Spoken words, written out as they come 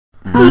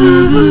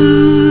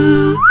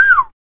Hi,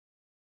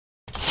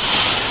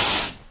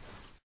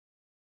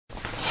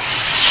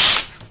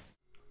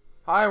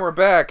 we're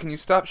back. Can you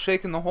stop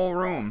shaking the whole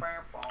room?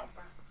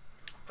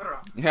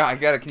 Yeah, I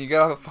get it. Can you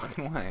get out of the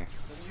fucking way?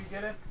 Did you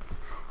get it?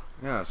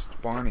 Yes, it's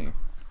Barney.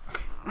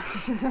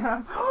 If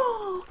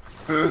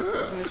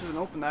this was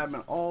open, that'd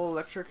been all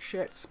electric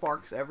shit,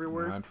 sparks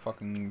everywhere. I'd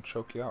fucking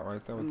choke you out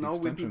right there with the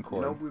extension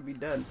cord. No, we'd be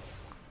dead.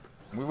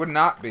 We would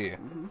not be.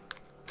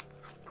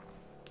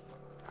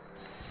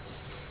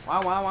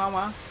 Wow, wow, wow,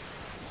 wow.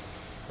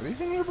 Are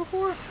these in here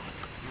before?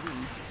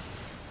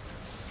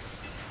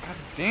 God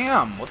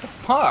damn, what the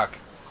fuck?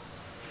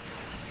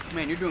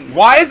 Man, you're doing...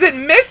 Why is it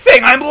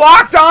missing? I'm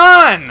locked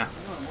on!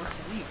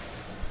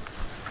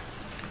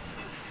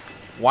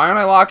 Why aren't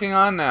I locking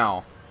on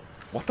now?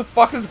 What the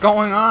fuck is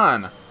going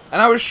on?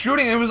 And I was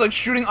shooting, it was like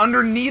shooting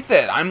underneath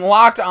it. I'm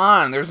locked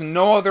on. There's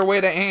no other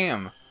way to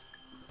aim.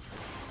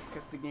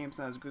 Because the game's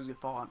not as good as you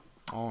thought.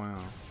 Oh,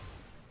 yeah.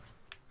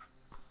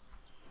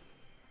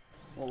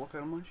 Well, look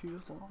at how much you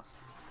just lost.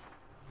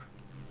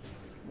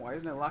 Why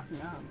isn't it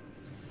locking on?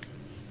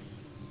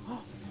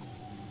 Let's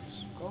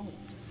go.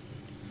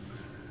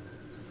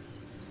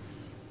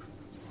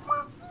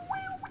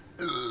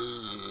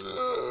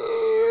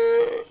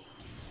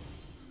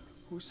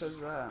 Who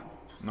says that?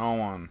 No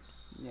one.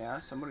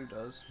 Yeah, somebody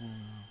does.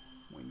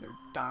 When they're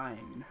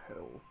dying in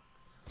hell.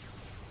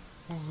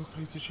 Oh, look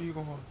at the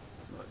Chico. Well,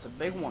 it's a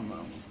big one,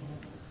 though.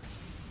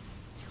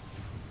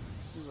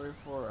 You ready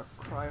for a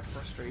cry of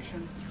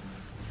frustration?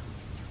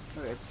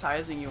 Look, it's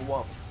sizing you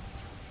up.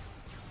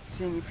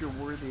 Seeing if you're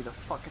worthy to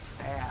fuck its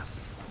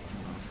ass.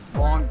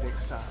 Long dick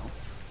style.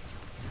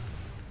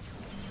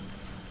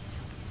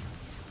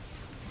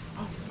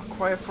 A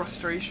cry of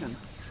frustration.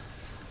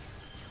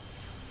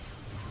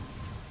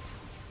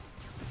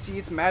 See,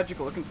 it's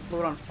magical. It can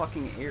float on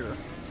fucking air.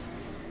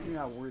 You're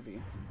not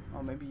worthy.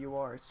 Oh, maybe you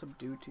are. It's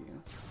subdued to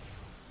you.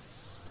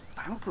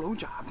 Dino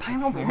blowjob.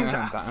 Dino blowjob.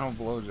 Yeah, Dino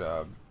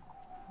blowjob.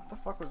 What the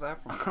fuck was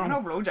that from?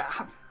 Dino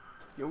blowjob.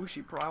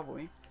 Yoshi,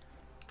 probably.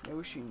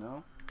 Yoshi,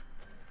 no.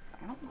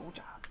 Dino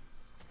blowjob.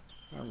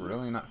 I'm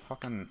really not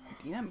fucking...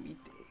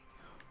 Dinamite.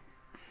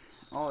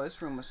 Oh,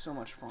 this room was so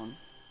much fun.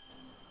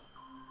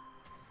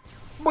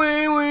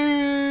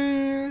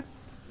 You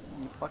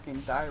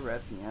fucking die right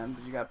at the end,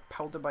 but you got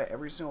pelted by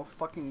every single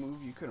fucking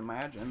move you could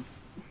imagine.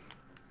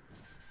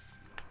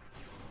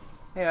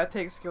 Hey, that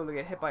takes skill to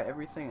get hit by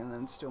everything and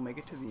then still make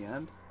it to the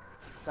end.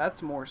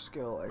 That's more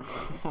skill, I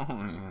think,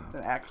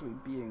 than actually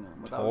beating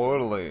them.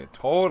 Totally,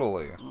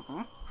 totally.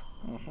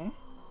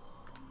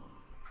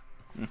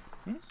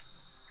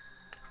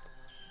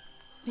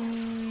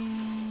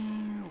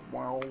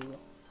 Wow.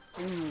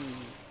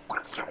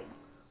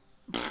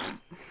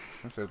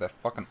 I say that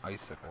fucking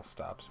icicle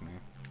stops me.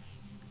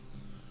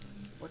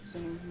 What's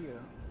in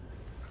here?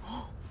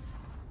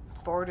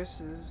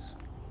 Thordis's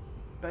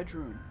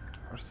bedroom.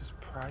 Thordis's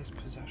prized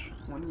possession.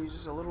 When he was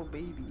just a little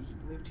baby, he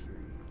lived here.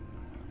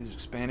 He's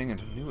expanding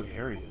into new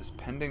areas.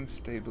 Pending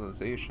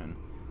stabilization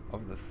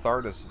of the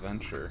Thardis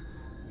venture,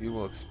 we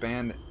will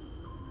expand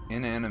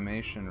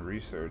in-animation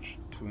research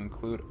to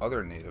include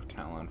other native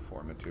Talon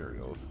 4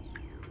 materials.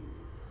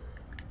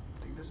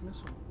 Take this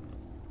missile.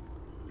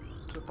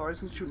 So Thardis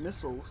can shoot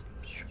missiles.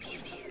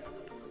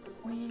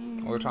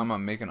 Well, we're talking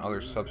about making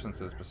other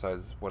substances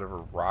besides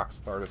whatever rocks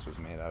Thardis was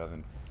made out of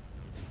and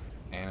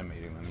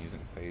animating them using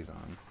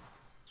Phazon.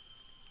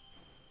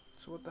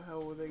 So what the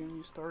hell were they going to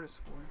use Thardis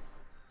for?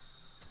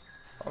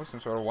 Probably some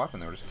sort of weapon.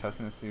 They were just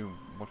testing to see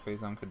what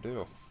Phazon could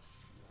do.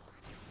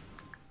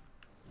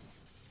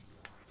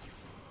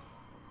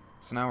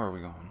 So now where are we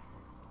going?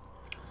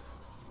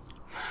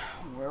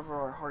 Wherever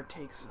our heart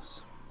takes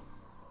us.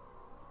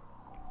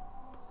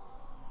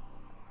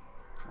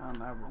 On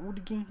that road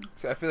again.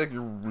 See, I feel like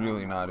you're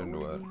really not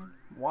into it.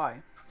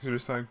 Why? So you're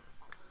just like...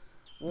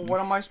 Well, what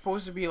am I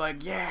supposed to be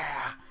like?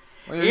 Yeah!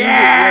 Well, you're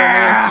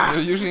Yeah!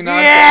 You're usually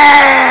not...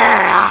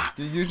 Yeah!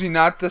 You're usually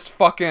not this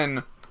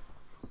fucking...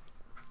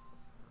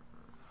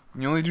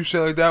 You only do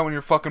shit like that when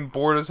you're fucking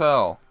bored as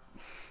hell.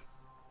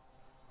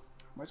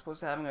 Am I supposed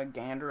to having a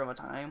gander of a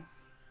time?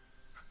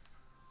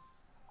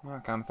 Well, I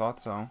kind of thought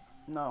so.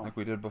 No. Like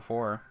we did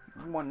before.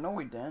 Well, no,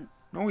 we didn't.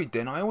 No, we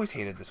didn't. I always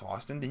hated this,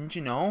 Austin. Didn't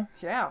you know?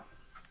 Yeah.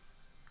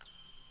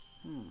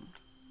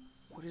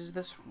 What is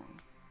this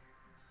room?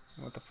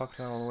 What the fuck's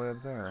that all the way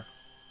up there?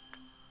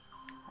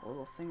 A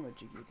little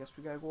thingamajiggy. I guess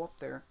we gotta go up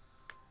there.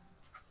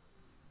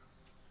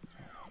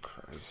 Oh,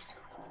 Christ.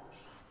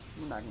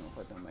 We're not gonna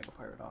play the Mega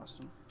Pirate,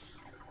 Austin.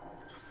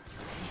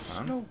 There's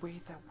Huh? no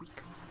way that we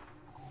can.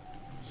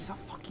 He's a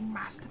fucking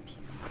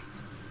masterpiece.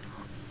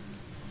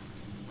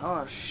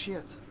 Oh,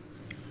 shit.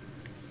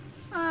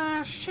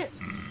 Ah, shit.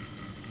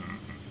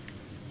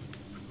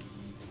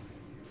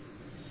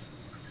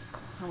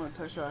 I'm gonna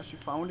touch you. Actually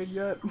found it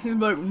yet? He's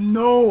like,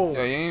 no.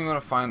 Yeah, you ain't gonna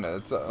find it.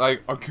 It's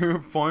like, I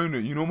can't find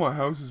it. You know my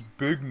house is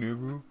big,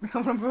 nigga.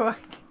 I'm gonna be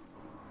like.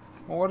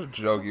 Well, what a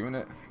joke, even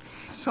it.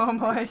 So I'm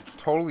like.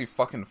 Totally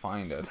fucking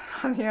find it.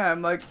 Yeah,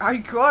 I'm like, I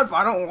could, but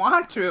I don't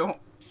want to.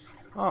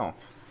 Oh.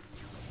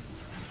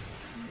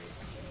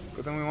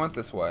 But then we went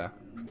this way.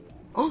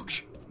 Oh,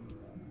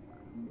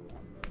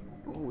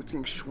 oh, it's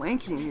getting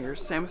schwanky in here.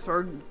 Sam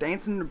started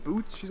dancing in her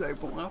boots. She's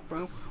like, "What up,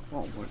 bro?"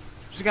 Oh, what?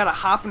 She's got a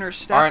hop in her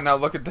step. All right, now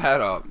look at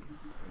that up.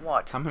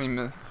 What? How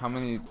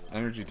many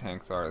energy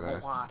tanks are there?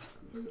 A lot.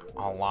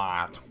 A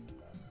lot.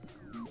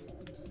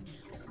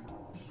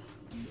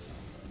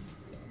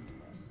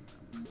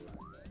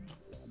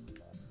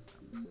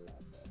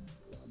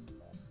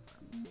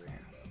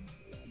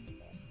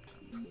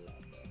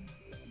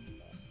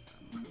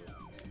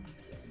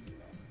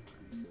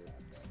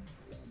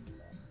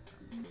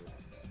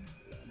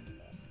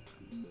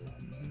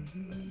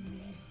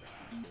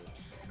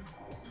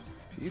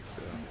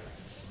 Pizza.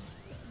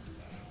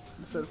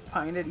 I said,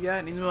 find it yet?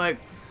 And he's like,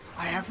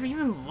 I haven't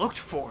even looked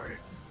for it.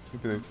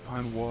 He'd be like,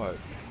 find what?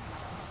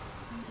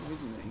 He's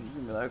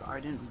gonna be like, I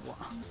didn't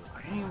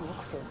even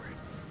look for it.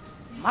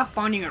 I'm not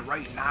finding it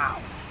right now.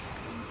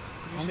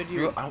 I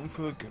don't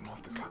feel like getting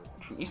off the couch.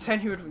 You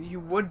said you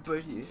would,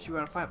 but you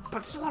want to find it.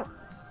 But it's a lot of...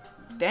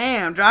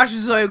 Damn, Josh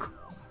is like,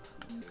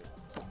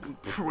 fucking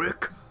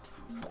prick.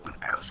 Fucking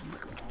asshole,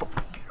 make me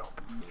fucking get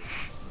up.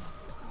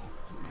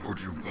 What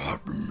do you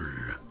want from me?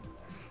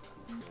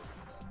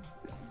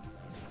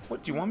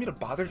 What, do you want me to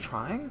bother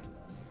trying?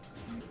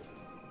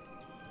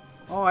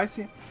 Oh, I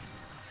see.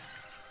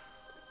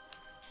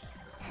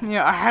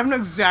 Yeah, I haven't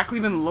exactly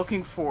been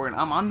looking for it.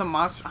 I'm on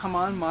Monster Hunter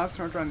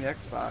on the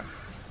Xbox.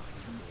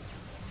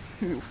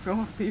 You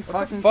filthy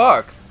fucking...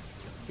 What the fuck?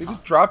 You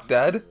just dropped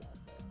dead?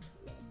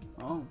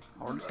 Oh,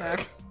 heart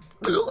attack.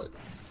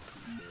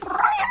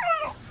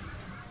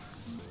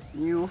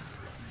 You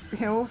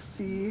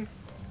filthy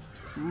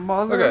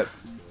mother... Look at...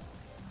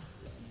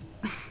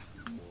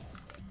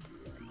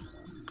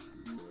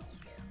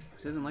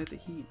 This isn't like the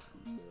heat.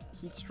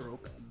 Heat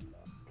stroke.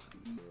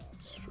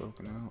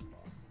 Stroking out.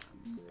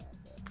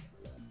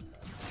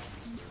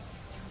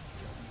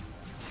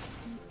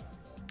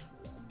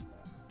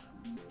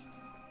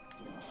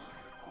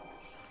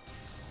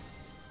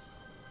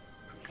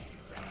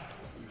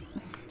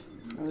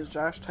 Is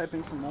Josh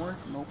typing some more?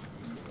 Nope.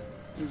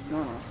 He's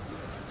gonna.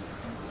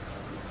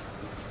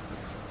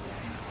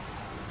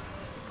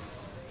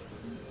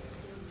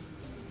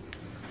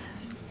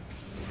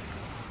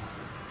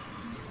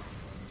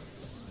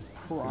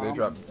 They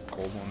drop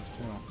gold ones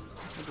too.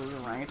 Those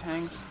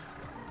orangutans?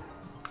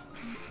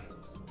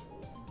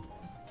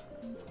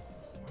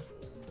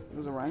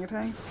 Those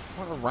orangutans?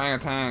 What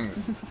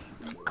orangutans?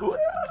 Cool.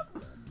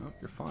 Oh,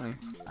 you're funny.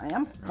 I am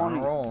You're on funny.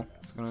 a roll.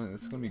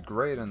 It's gonna be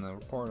great in the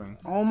recording.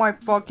 Oh my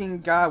fucking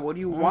god, what do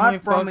you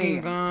want from me?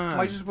 God. Am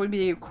I just would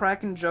be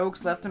cracking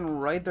jokes left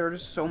and right? They're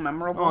just so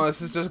memorable. Oh,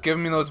 this is just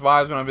giving me those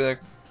vibes when I'll be like,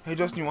 hey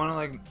Justin, you wanna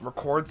like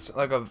record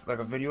like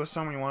a video of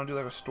something? You wanna do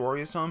like a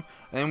story or something?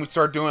 And then we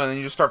start doing it, and then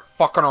you just start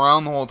fucking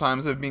around the whole time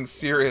instead of being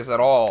serious at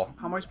all.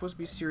 How am I supposed to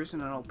be serious in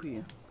an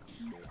LP?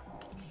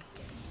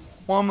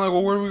 Well, I'm like,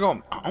 well, where do we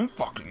go? I don't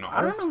fucking know.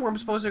 I don't know where I'm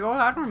supposed to go.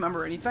 I don't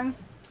remember anything.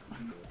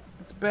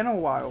 It's been a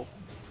while.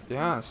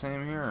 Yeah,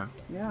 same here.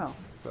 Yeah.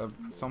 So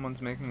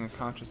someone's making a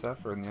conscious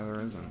effort and the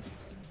other isn't.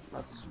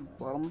 That's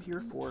what I'm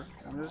here for.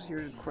 I'm just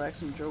here to crack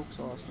some jokes,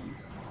 Austin.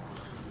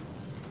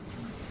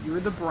 You're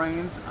the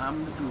brains,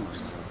 I'm the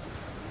goofs.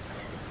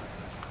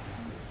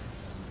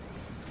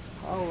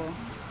 Oh,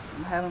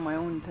 I'm having my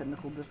own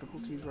technical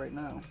difficulties right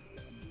now.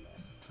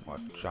 What,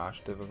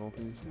 Josh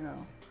difficulties? Yeah.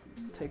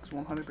 It takes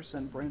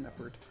 100% brain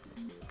effort.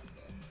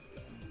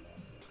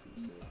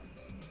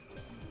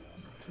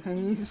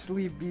 Hey,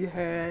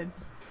 sleepyhead.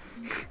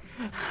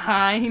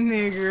 Hi,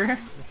 nigger.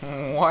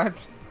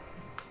 What?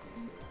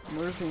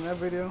 You ever seen that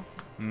video?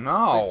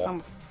 No. It's like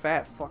some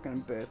fat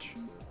fucking bitch.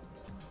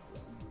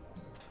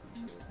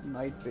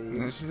 Night babe.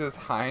 And then she says,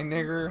 hi,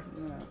 nigger?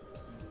 Yeah.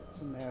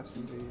 It's a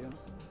nasty video.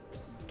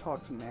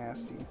 Talks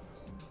nasty.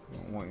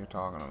 What you're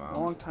talking about.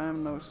 Long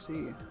time no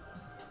see.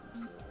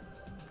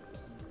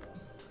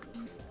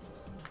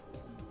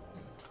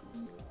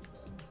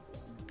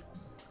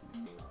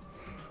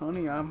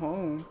 Honey, I'm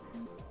home.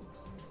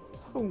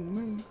 Oh,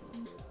 man.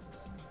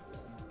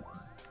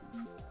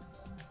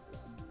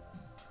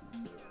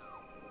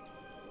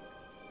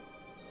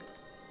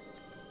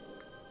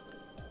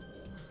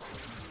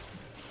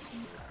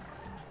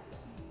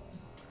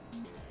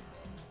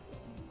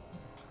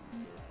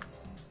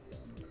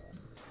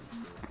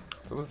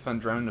 So with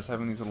Fendron just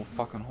having these little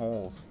fucking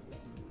holes.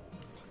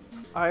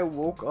 I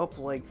woke up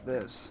like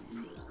this.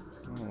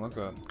 Oh, look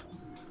at.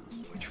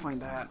 Where'd you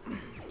find that?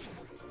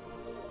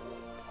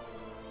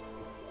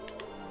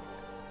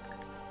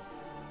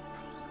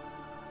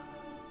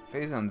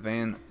 Phazon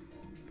Vein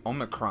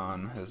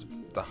Omicron has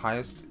the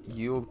highest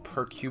yield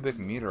per cubic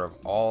meter of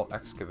all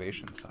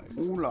excavation sites.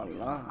 Ooh la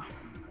la.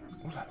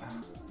 Ooh la la.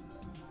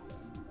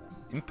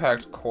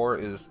 Impact core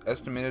is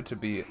estimated to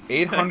be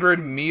 800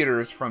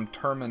 meters from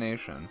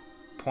termination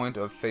point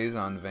of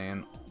Phazon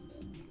Vein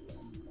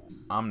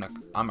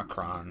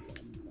Omicron.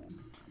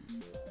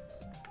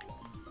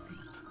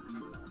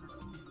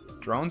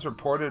 Drones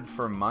reported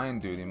for mine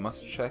duty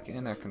must check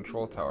in at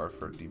control tower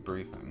for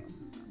debriefing.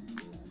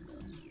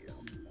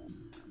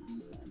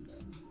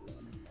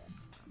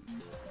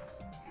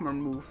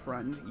 Remove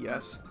friend,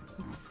 yes.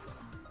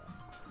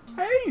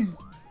 Hey!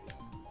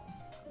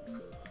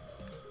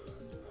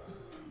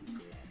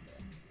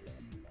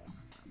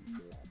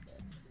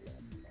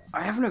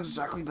 I haven't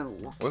exactly been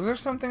looking. Was there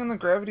something in the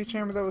gravity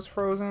chamber that was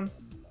frozen?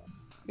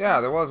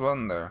 Yeah, there was,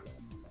 wasn't there?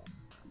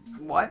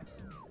 What?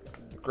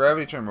 The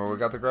gravity chamber, we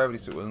got the gravity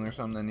suit. Wasn't there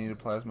something that needed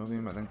plasma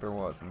beam? I think there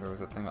was, and there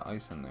was a thing of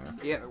ice in there.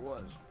 Yeah, there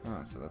was.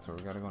 Oh, so that's where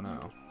we gotta go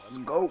now.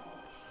 Let's go.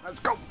 Let's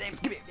go.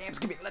 Thanksgiving.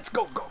 Let's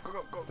go.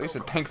 They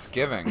said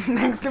Thanksgiving.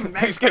 Thanksgiving.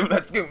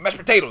 Thanksgiving, mashed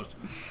potatoes.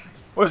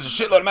 What is this,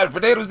 shitload of mashed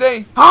potatoes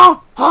day? Huh?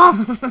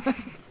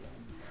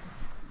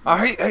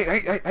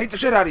 I hate the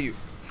shit out of you.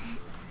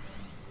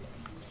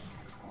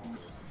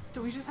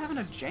 Dude, he's just having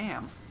a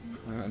jam.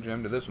 I got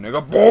jammed to this one,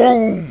 nigga.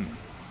 Boom!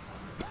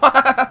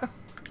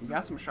 You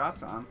got some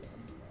shots on.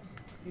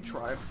 He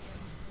tried.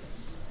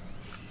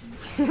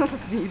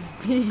 Filthy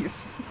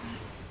beast.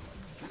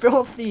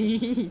 Filthy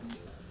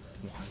heat.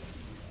 What?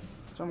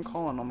 That's what I'm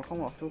calling him. I'm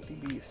calling him a filthy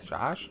beast.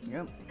 Josh?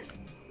 Yep.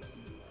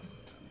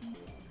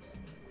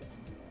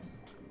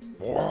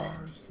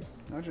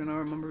 Don't you know?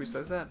 Remember who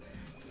says that?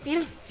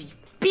 Filthy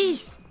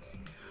beast.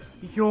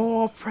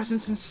 Your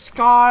presence in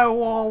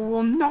Skywall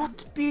will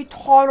not be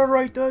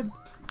tolerated.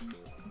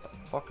 What the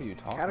fuck are you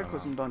talking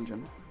Cataclysm about?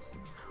 dungeon.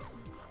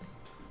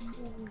 I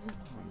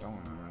don't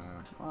remember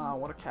that. Wow,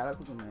 what a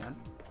cataclysm, man.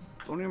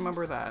 Don't even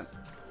remember that.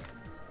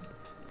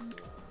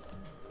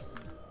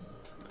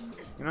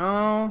 You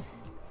know...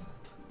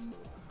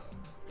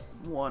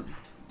 What?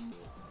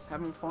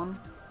 Having fun?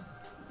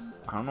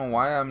 I don't know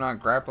why I'm not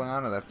grappling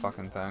onto that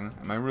fucking thing.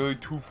 Am I really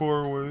too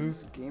far away?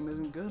 This game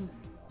isn't good.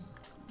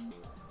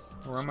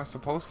 Where am I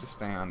supposed to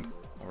stand?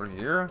 Over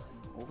here?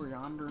 Over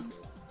yonder.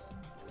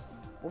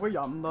 Over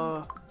yonder.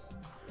 Oh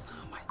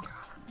my god.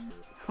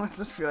 I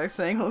just feel like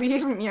saying,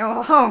 leave me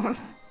alone.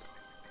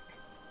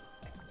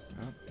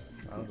 Yep,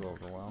 that'll go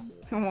over well.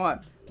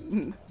 What?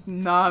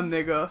 Nah,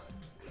 nigga.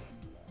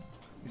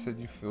 You said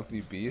you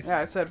filthy beast? Yeah,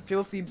 I said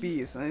filthy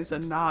beast, and he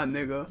said, nah,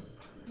 nigga.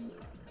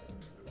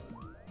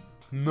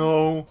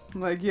 No.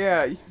 I'm like,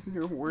 yeah,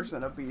 you're worse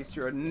than a beast.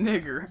 You're a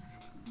nigger.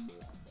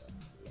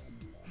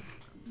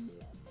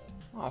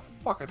 Oh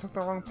fuck, I took the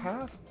wrong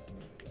path?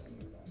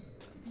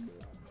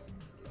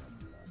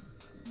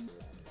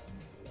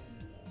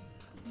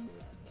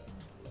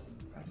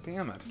 God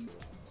damn it.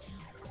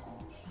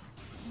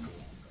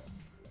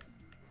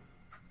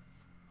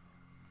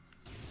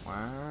 What?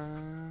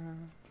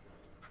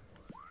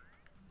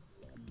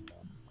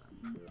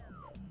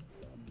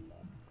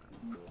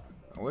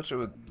 I wish it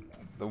would,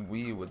 the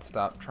Wii would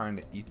stop trying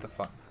to eat the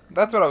fuck.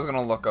 That's what I was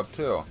gonna look up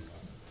too.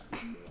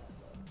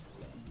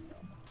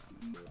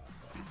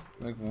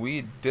 Like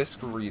weed disc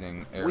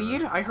reading error.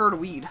 Weed? I heard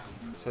weed.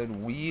 It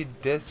said weed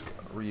disc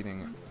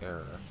reading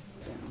error.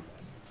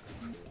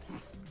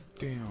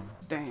 Damn.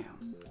 Damn. I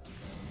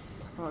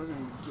thought I was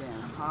gonna be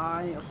getting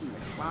high up in the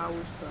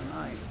clouds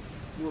tonight.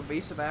 Do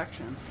evasive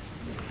action.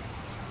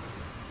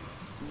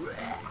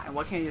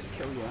 Why can't he just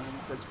kill you?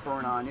 Just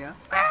burn on you.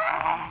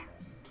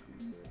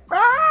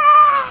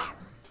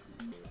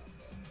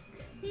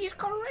 He's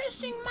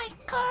caressing my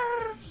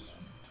curves.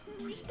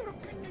 Mr.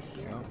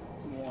 Yep.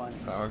 What?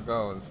 That's how it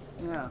goes.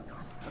 Yeah,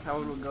 that's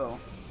how it would go.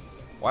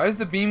 Why does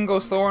the beam go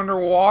slow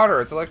underwater?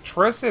 It's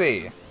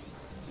electricity.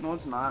 No,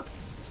 it's not.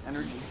 It's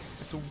energy.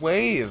 It's a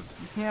wave.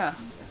 Yeah,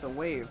 it's a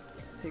wave.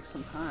 It takes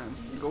some time.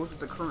 It goes with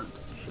the current.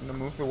 Shouldn't have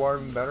moved the water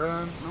even better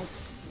then? Nope.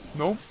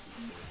 Nope.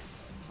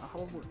 That's not how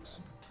it works.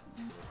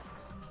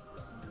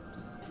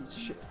 It's a piece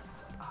of shit.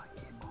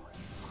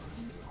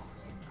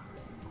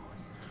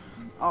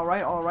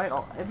 Alright.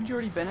 Haven't you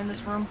already been in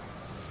this room?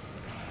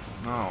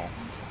 No.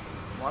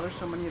 Why are there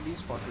so many of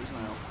these fuckers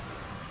now?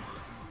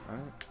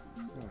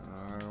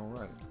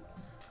 Alright.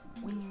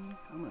 I'm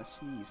gonna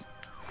sneeze.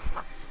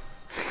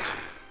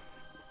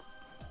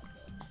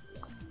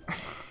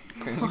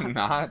 Can you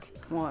not?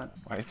 What?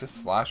 Why you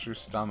just slash your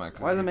stomach?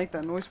 Why does it make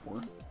that noise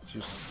for? It's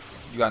just,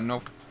 you got no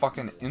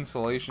fucking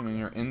insulation in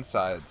your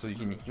inside, so you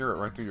can hear it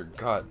right through your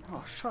gut.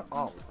 Oh, shut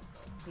up.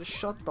 Just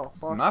shut the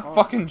fuck up. I'm not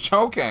fucking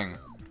joking.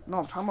 No,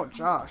 I'm talking about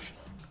Josh.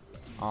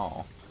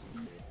 Oh.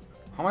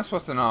 How am I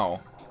supposed to know?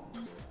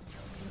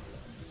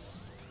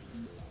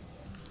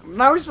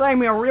 Now he's playing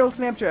me a real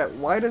Snapchat.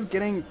 Why does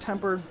getting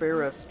tempered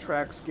Bareth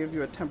tracks give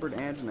you a tempered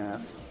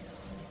Anjanath?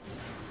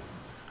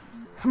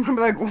 I'm gonna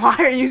be like, why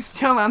are you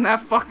still on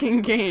that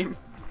fucking game?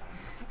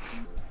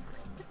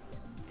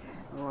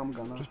 Oh, I'm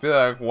gonna. Just be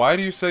like, why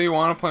do you say you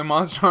want to play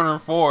Monster Hunter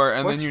 4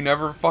 and What? then you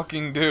never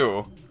fucking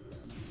do?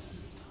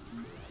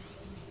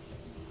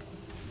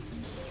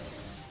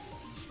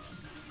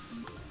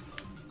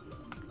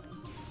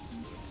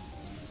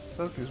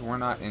 Because we're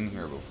not in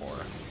here before.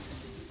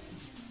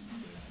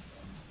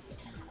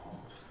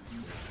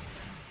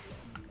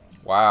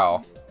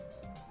 Wow.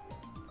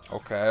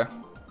 Okay.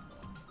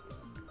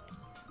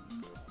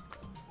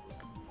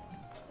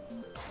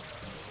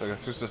 So I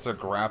guess it's just a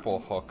grapple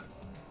hook.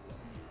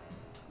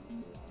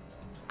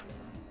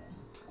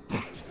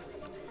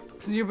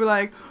 So you'd be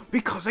like,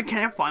 because I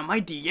can't find my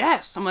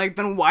DS. I'm like,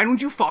 then why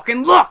don't you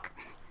fucking look?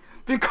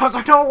 Because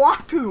I don't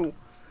want to.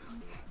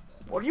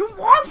 What do you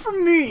want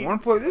from me? I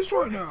want to play this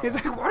right now. He's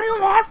like, what do you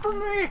want from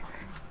me?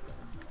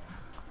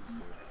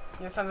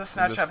 He sends a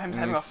snapshot of him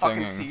having a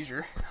fucking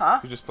seizure. Huh?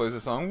 He just plays a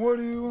song. What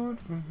do you want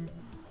from me?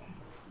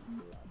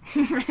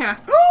 Yeah.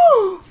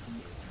 I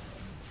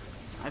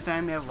think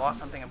I may have lost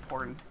something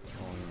important.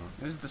 Oh,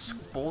 yeah. It was the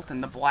bolt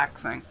and the black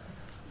thing.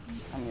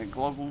 I need a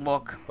global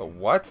look. The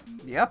what?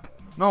 Yep.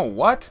 No,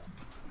 what?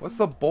 What's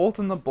the bolt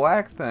and the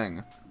black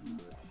thing?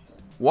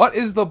 What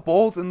is the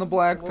bolt and the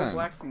black The thing?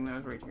 black thing that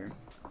was right here.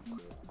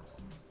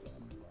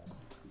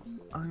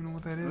 I don't know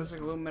what that It was is.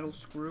 like a little metal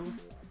screw.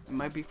 It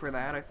might be for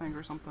that, I think,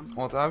 or something.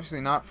 Well, it's obviously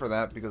not for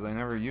that because I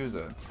never use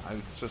it.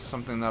 It's just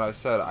something that I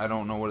said I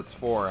don't know what it's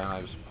for, and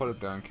I just put it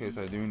there in case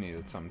I do need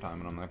it sometime.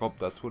 And I'm like, oh,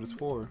 that's what it's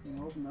for.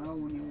 Well, now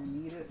when you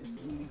need it, it's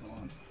really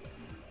gone.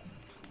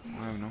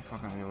 I have no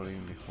fucking idea what it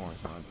even before,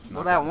 so it's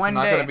Well, not, that it's one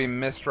not day- gonna be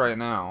missed right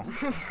now.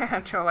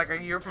 Until like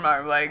a year from now,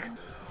 I'm like,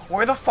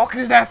 where the fuck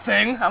is that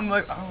thing? I'm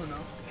like, I don't know.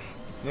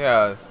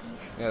 Yeah,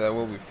 that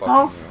will be fucking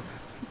Oh.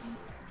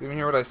 you. You even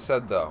hear what I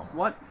said though?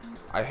 What?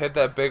 I hit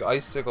that big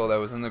icicle that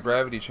was in the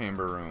gravity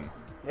chamber room.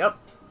 Yep.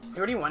 You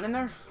already went in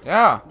there?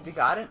 Yeah, You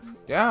got it?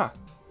 yeah,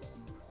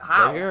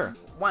 How? right here.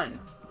 When?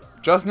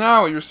 Just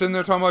now, you're sitting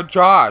there talking about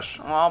Josh.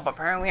 Well, but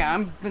apparently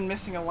I've been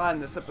missing a lot in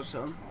this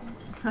episode.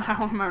 I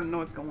don't even know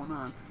what's going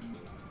on.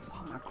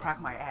 I'm gonna crack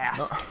my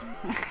ass.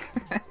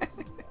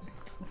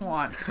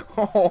 What?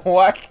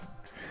 What?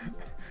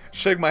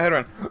 Shake my head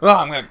around. Oh,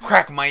 I'm gonna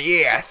crack my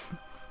ass.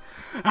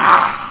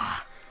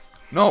 Ah!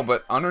 No,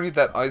 but underneath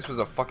that ice was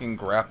a fucking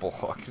grapple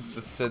hook. It's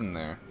just sitting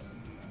there.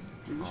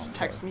 You just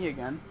text me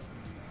again.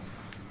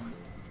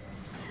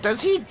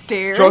 Does he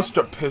dare? Just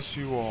to piss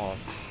you off.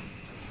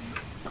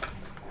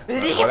 What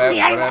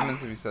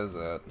happens if he says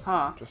that?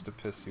 Huh? Just to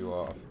piss you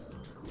off.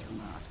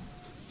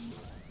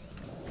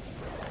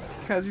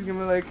 Because you can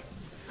be like,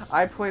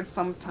 I played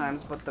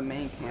sometimes, but the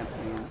main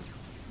campaign.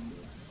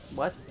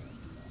 What?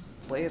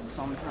 Play it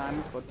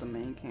sometimes, but the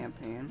main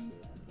campaign.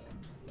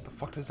 What the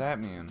fuck does that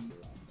mean?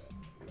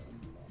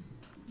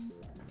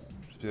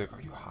 Just be like,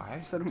 are you high? I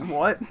said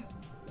what?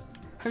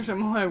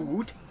 Actually, I'm like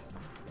woot.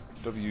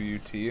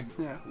 W-U-T?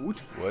 Yeah, woot.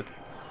 What?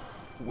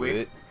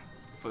 Wit.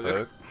 Fuck.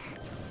 Fuck.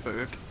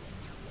 Fuck.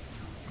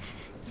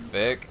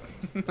 Vic?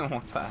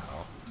 What the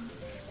hell?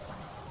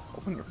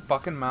 Open your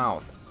fucking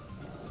mouth.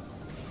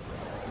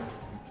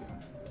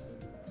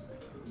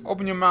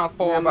 Open your mouth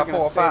for Yeah, I'm about not gonna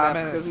 4 or say 5 that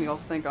minutes. because you'll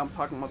think I'm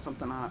talking about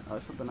something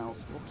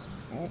else. Whoops.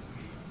 Oh.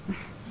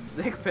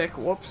 Dick pic.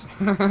 Whoops.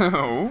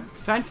 Oh.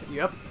 Scent.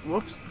 Yep.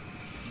 Whoops.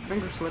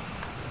 Finger slip.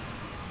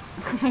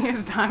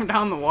 He's diving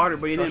down the water,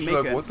 but he didn't make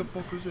like, it. what the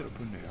fuck is it? A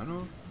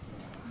banana?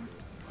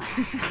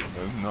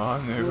 Nah,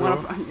 You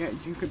nigga. yeah,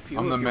 you could peel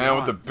I'm if the you man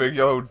with the want. big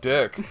yellow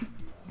dick.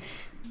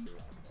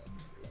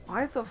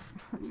 Why the?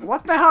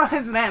 What the hell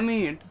does that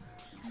mean?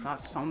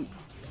 Got some.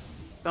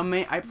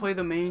 I play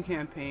the main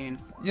campaign.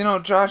 You know,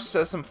 Josh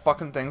says some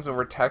fucking things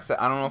over text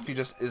that I don't know if he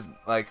just is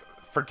like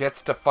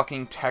forgets to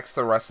fucking text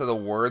the rest of the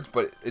words,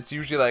 but it's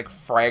usually like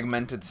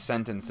fragmented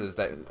sentences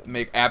that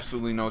make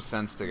absolutely no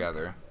sense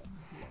together.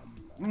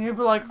 And you'd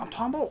be like, I'm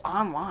talking about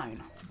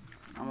online.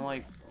 I'm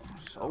like,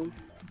 so?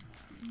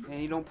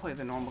 And you don't play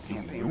the normal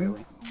campaign,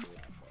 really.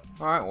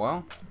 Alright,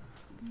 well.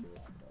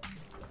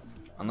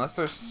 Unless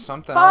there's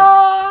something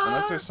else,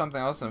 unless there's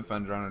something else in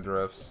Fendrona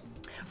Drifts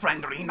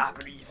Friendrina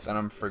Drifts. that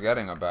I'm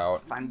forgetting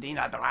about.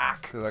 Fandina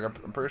Drak. Cause like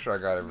I'm pretty sure I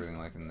got everything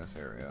like in this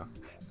area.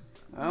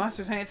 Unless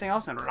there's anything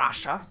else in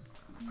Russia.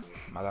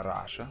 Mother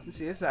Russia.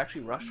 See, this is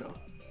actually Russia.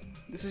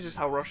 This is just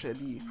how Russia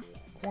be.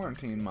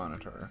 Quarantine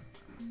monitor.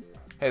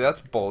 Hey, that's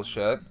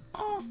bullshit.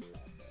 Oh.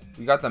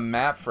 You got the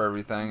map for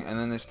everything, and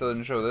then they still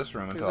didn't show this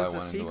room until I it's a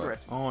went into secret.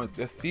 it. Oh, it's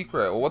a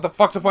secret. Well, what the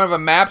fuck's the point of a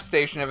map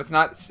station if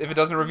it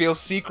doesn't reveal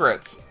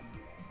secrets?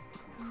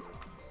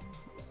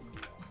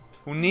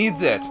 Who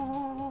needs it?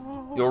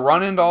 You'll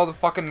run into all the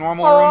fucking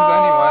normal rooms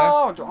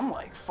anyway. Oh, I'm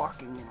like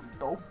fucking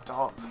doped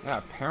up. Yeah,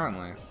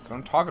 apparently. That's what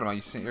I'm talking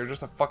about. You're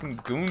just a fucking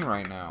goon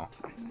right now.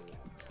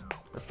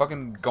 You're a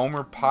fucking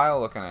Gomer Pyle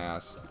looking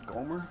ass.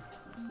 Gomer?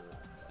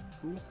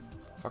 Who?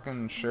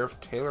 Fucking Sheriff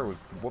Taylor would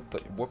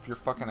whoop your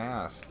fucking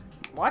ass.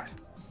 What?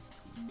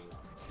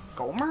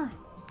 Gomer?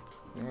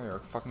 Yeah, you're a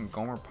fucking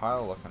Gomer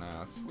Pyle looking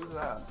ass. Who's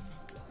that?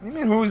 What do you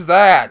mean, who's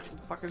that? Who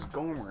the fuck is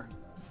Gomer?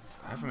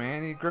 I'm from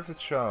Andy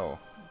Griffith's show.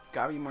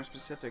 Gotta be more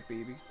specific,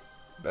 baby.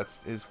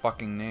 That's his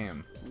fucking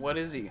name. What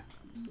is he?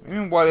 What do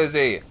you mean, what is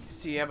he?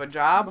 Does he have a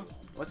job?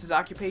 What's his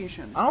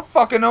occupation? I don't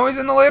fucking know. He's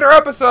in the later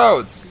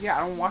episodes. Yeah,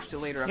 I don't watch the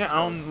later episodes. Yeah,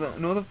 I don't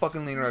know the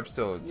fucking later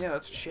episodes. Yeah,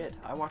 that's shit.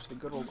 I watch the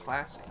good old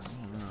classics.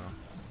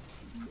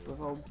 Oh,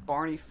 With old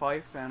Barney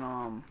Fife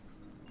and,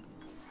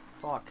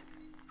 fuck.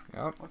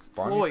 Yep. What's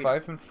Barney Floyd?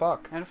 Fife and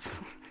fuck. And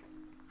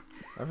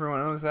Everyone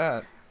knows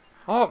that.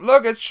 Oh,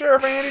 look, it's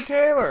Sheriff Andy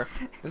Taylor.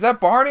 Is that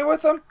Barney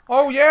with him?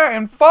 Oh, yeah,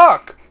 and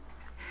fuck.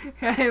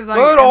 he's like,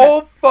 Good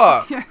old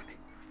fuck.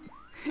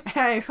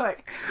 and he's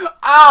like,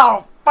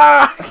 oh,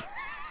 fuck.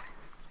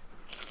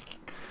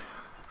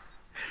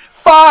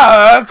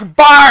 Fuck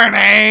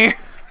Barney.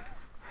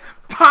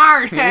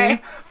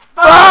 Barney.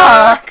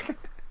 Fuck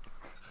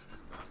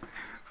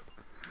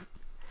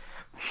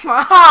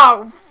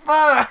Oh,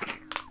 fuck!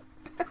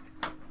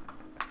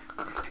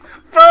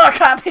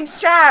 Fuck, I've been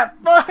shot!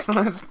 Fuck!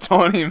 That's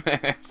 20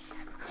 minutes.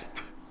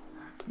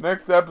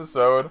 Next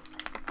episode.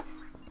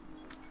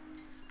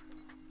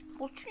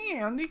 Well, gee,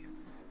 Andy.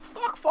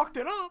 Fucked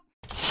it up.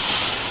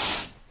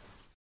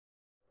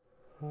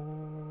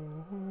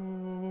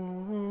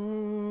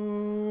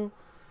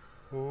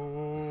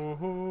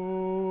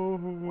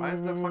 Why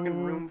is the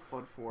fucking room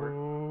flood for?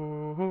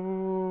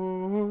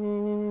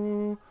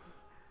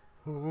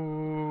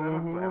 Is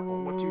that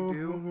what you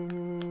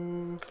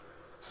do?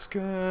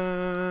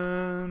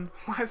 Scan.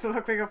 Why does it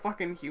look like a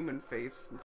fucking human face?